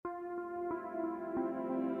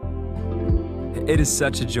It is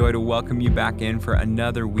such a joy to welcome you back in for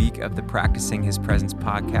another week of the Practicing His Presence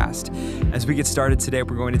podcast. As we get started today,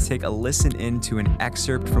 we're going to take a listen into an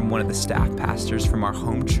excerpt from one of the staff pastors from our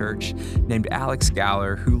home church named Alex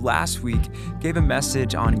Galler, who last week gave a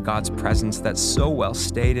message on God's presence that so well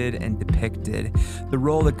stated and depicted the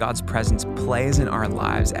role that God's presence plays in our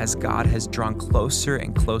lives as God has drawn closer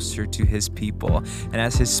and closer to His people and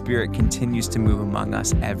as His Spirit continues to move among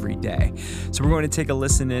us every day. So we're going to take a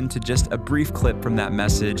listen in to just a brief clip from that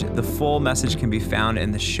message. The full message can be found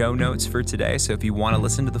in the show notes for today. So if you want to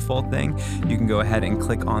listen to the full thing, you can go ahead and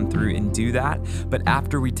click on through and do that. But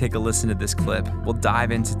after we take a listen to this clip, we'll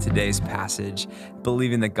dive into today's passage,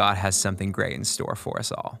 believing that God has something great in store for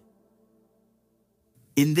us all.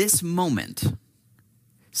 In this moment,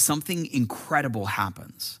 something incredible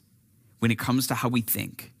happens when it comes to how we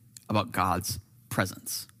think about God's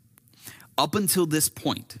presence. Up until this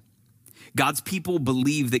point, God's people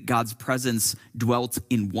believed that God's presence dwelt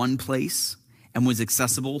in one place and was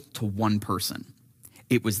accessible to one person.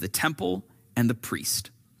 It was the temple and the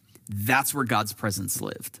priest. That's where God's presence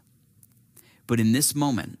lived. But in this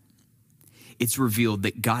moment, it's revealed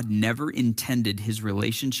that God never intended his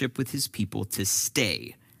relationship with his people to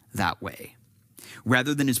stay that way.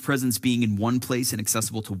 Rather than his presence being in one place and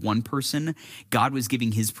accessible to one person, God was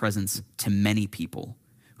giving his presence to many people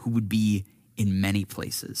who would be in many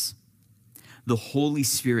places. The Holy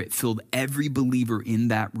Spirit filled every believer in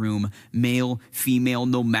that room, male, female,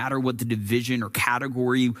 no matter what the division or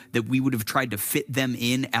category that we would have tried to fit them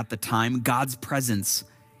in at the time. God's presence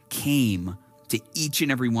came to each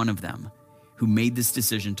and every one of them who made this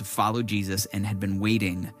decision to follow Jesus and had been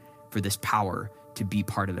waiting for this power to be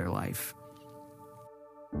part of their life.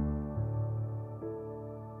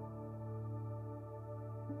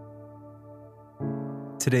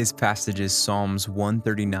 Today's passage is Psalms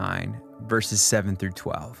 139, verses 7 through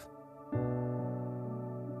 12.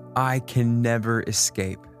 I can never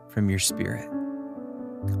escape from your spirit.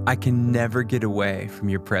 I can never get away from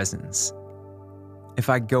your presence. If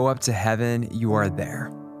I go up to heaven, you are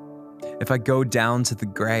there. If I go down to the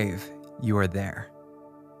grave, you are there.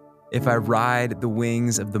 If I ride the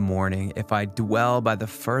wings of the morning, if I dwell by the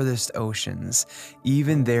furthest oceans,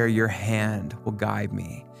 even there your hand will guide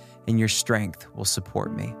me and your strength will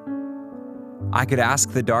support me. I could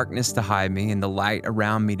ask the darkness to hide me and the light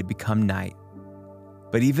around me to become night.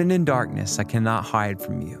 But even in darkness, I cannot hide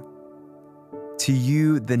from you. To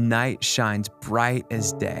you, the night shines bright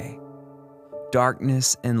as day.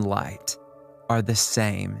 Darkness and light are the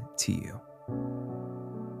same to you.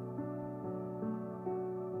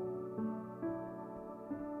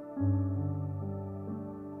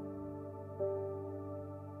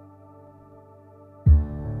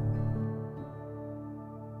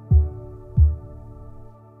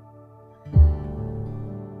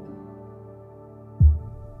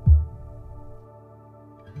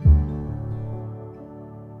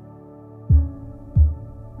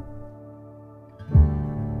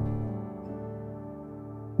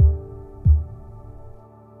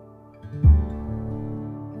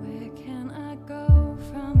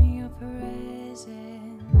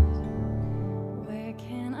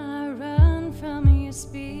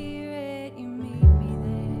 Spirit, you meet me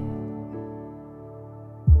there.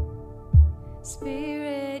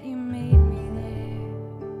 Spirit, you meet me there.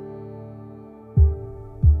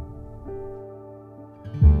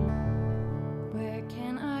 Where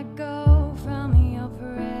can I go from your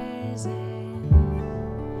presence?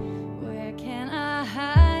 Where can I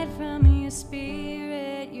hide from your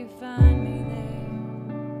spirit? You find me there.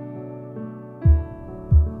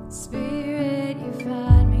 Spirit, you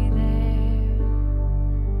find me there.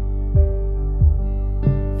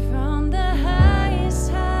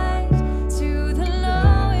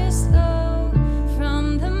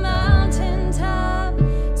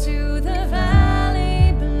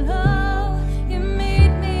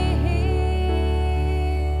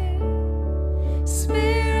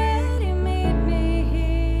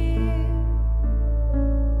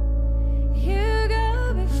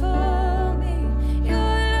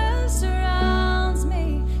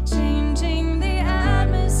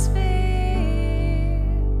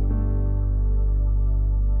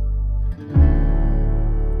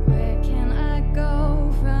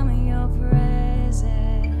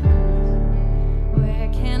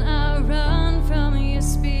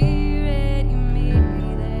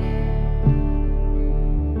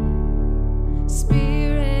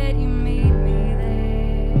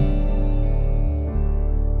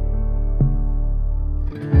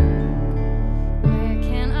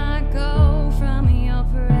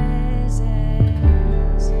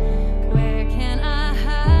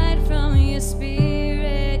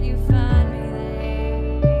 Spirit, you find me there.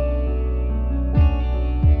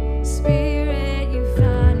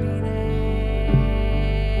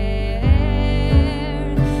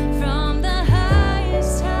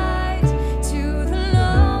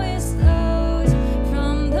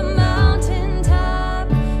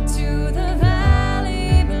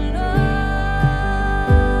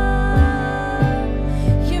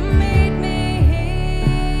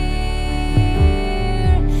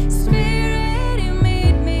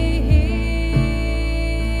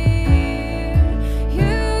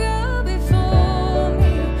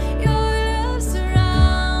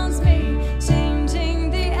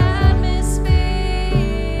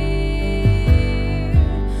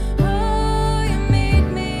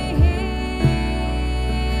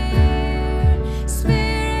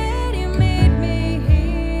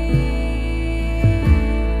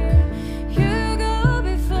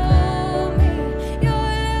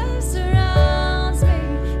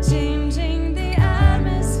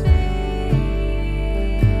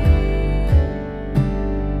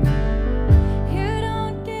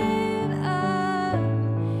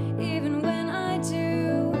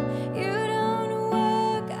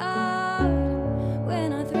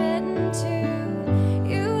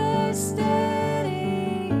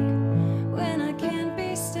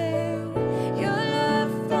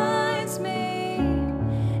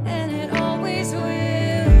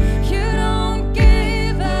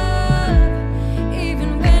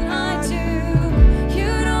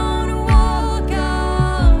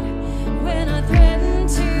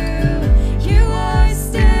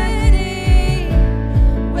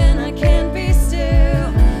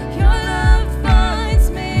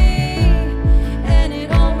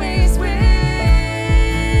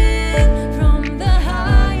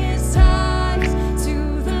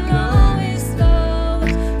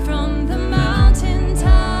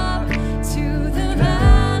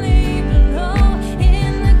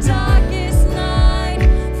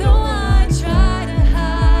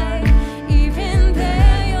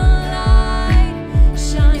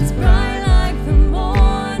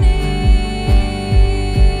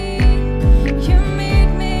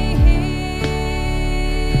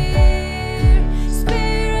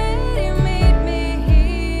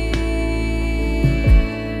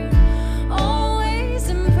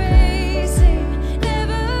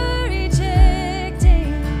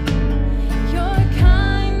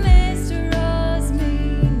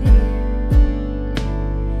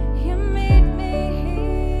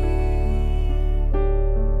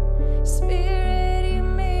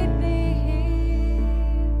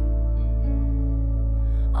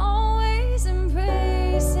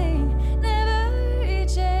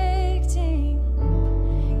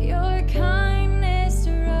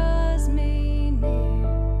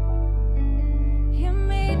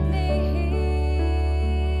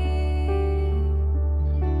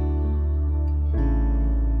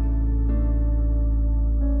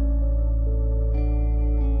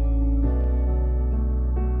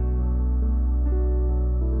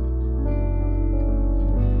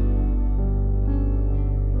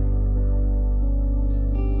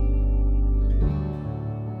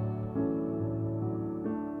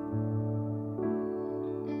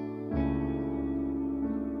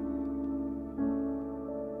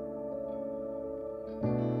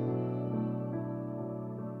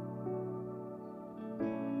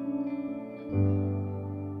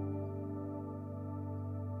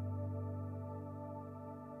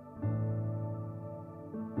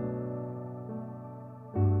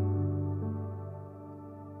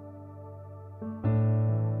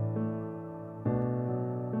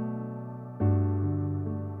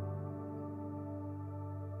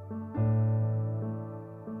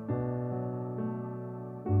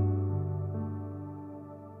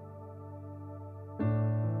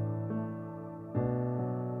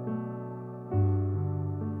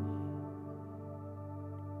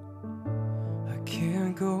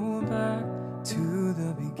 can't go back to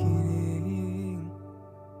the beginning.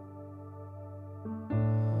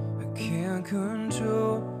 I can't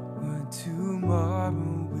control what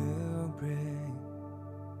tomorrow will bring,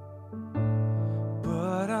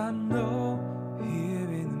 but I know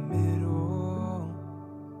here in the middle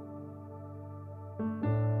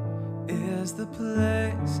is the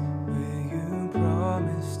place where you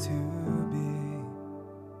promised to be.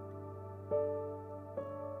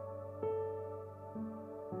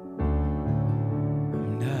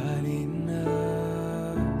 I'm not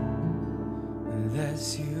enough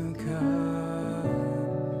unless you come.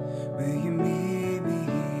 Will you meet me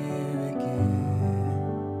here again?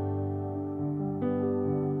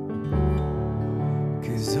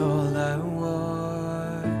 'Cause all I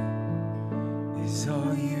want is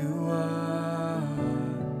all you are.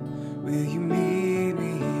 Will you meet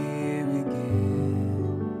me here again?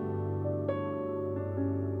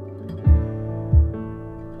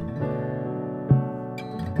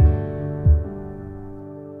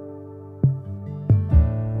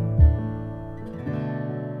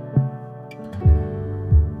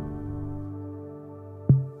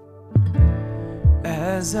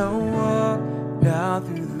 As I walk down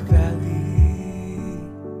through the valley,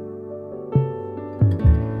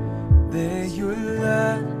 there your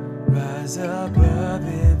love rise above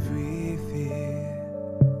every fear,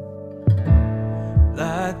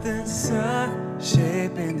 like the sun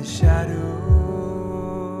shaping the shadows.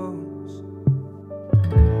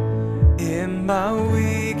 In my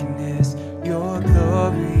weakness, your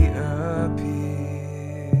glory appears.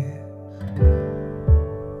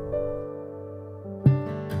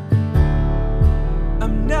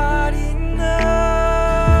 I'm not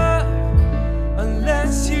enough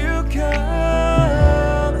unless you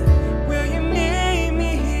come. Will you meet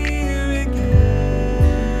me here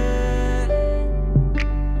again?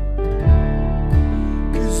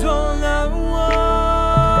 'Cause all I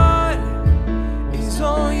want is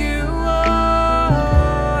all you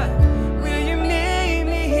are. Will you meet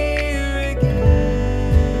me here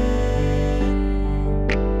again?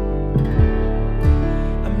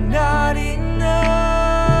 I'm not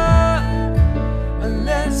enough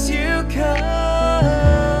unless you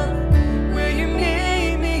come. Will you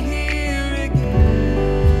meet me here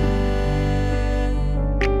again?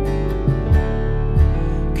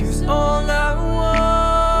 'Cause all I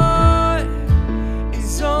want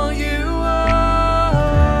is all you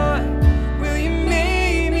are. Will you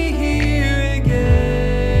meet me here again?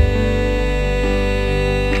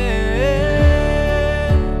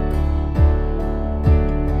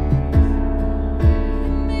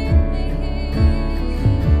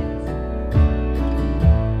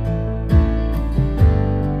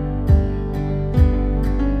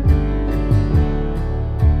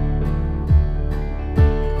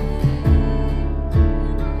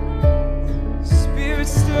 Spirit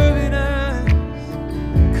stirring us,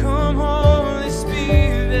 come Holy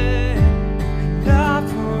Spirit. Not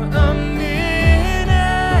for a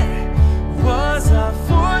minute was I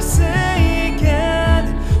forsaken.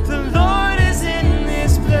 The Lord is in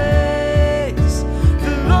this place.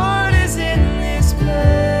 The Lord is in this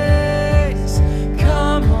place.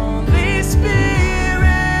 Come Holy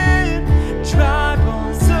Spirit, dry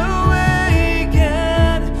bones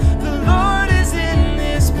awaken. The Lord is in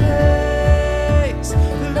this place.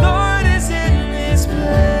 The Lord is in this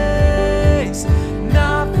place.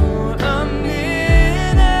 Not for a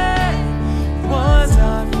minute was I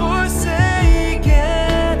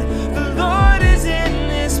forsaken. The Lord is in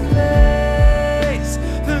this place.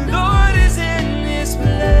 The Lord is in this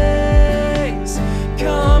place.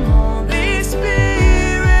 Come Holy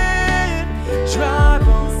Spirit, dry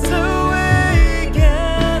bones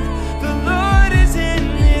awaken. The Lord is in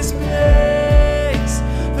this place.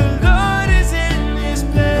 The Lord is in this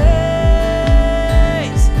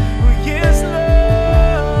place. Oh yes, Lord.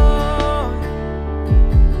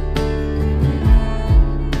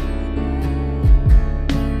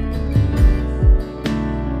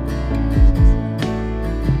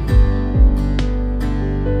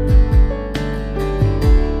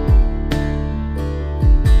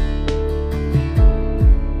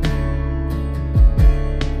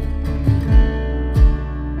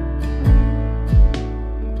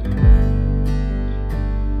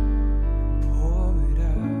 Pour it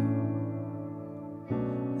out,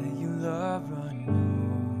 let your love run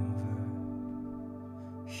over.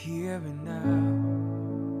 Here and now,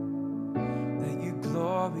 let your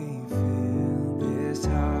glory fill this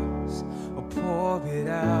house. Oh, pour it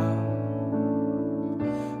out,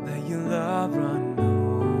 let your love run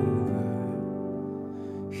over.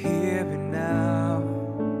 Here and now,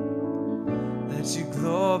 let your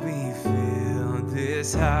glory fill this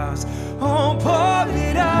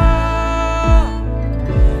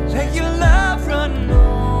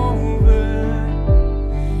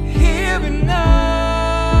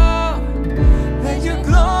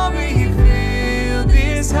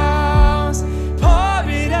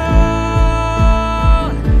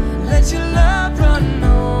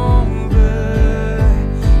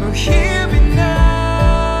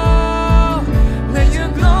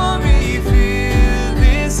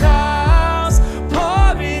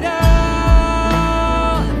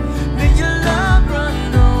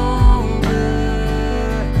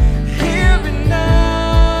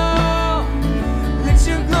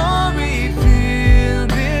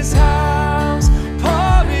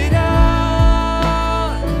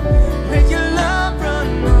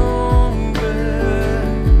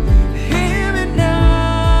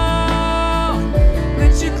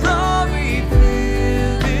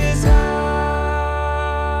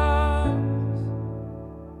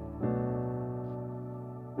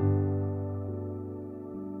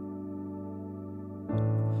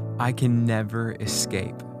I can never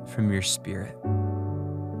escape from your spirit.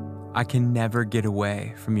 I can never get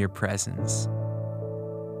away from your presence.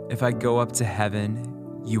 If I go up to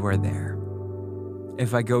heaven, you are there.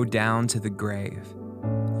 If I go down to the grave,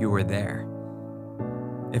 you are there.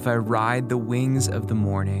 If I ride the wings of the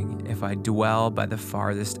morning, if I dwell by the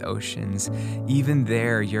farthest oceans, even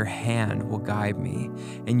there your hand will guide me,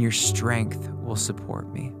 and your strength will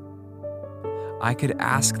support me. I could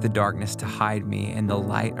ask the darkness to hide me and the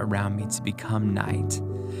light around me to become night,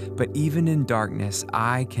 but even in darkness,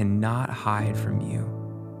 I cannot hide from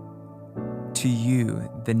you. To you,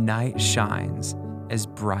 the night shines as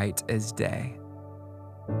bright as day.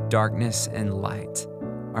 Darkness and light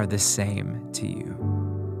are the same to you.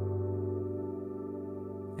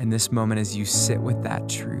 In this moment, as you sit with that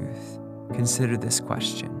truth, consider this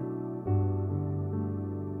question.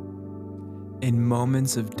 In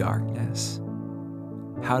moments of darkness,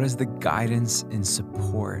 how does the guidance and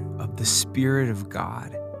support of the Spirit of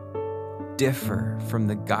God differ from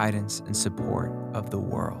the guidance and support of the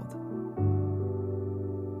world?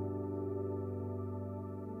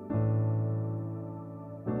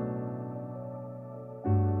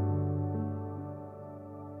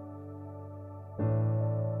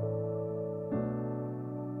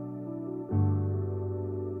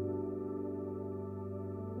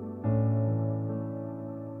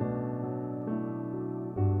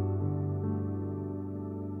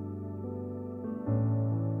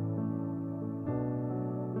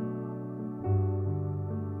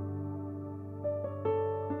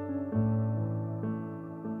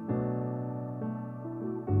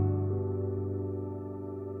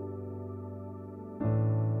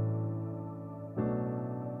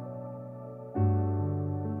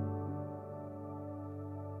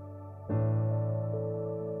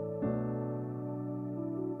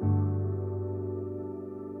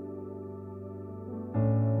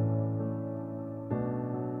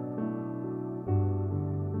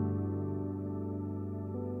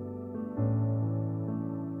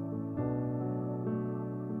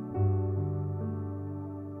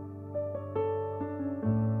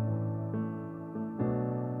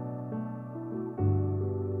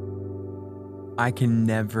 I can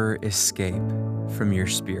never escape from your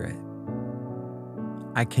spirit.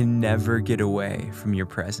 I can never get away from your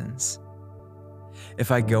presence. If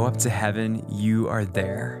I go up to heaven, you are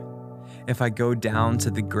there. If I go down to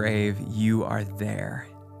the grave, you are there.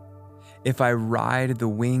 If I ride the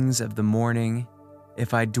wings of the morning,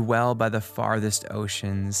 if I dwell by the farthest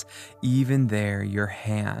oceans, even there your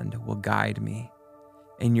hand will guide me,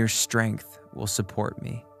 and your strength will support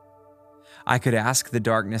me. I could ask the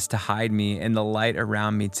darkness to hide me and the light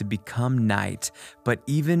around me to become night, but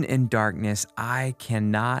even in darkness, I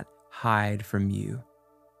cannot hide from you.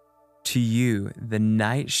 To you, the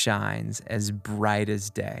night shines as bright as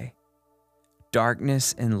day.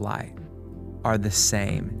 Darkness and light are the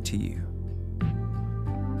same to you.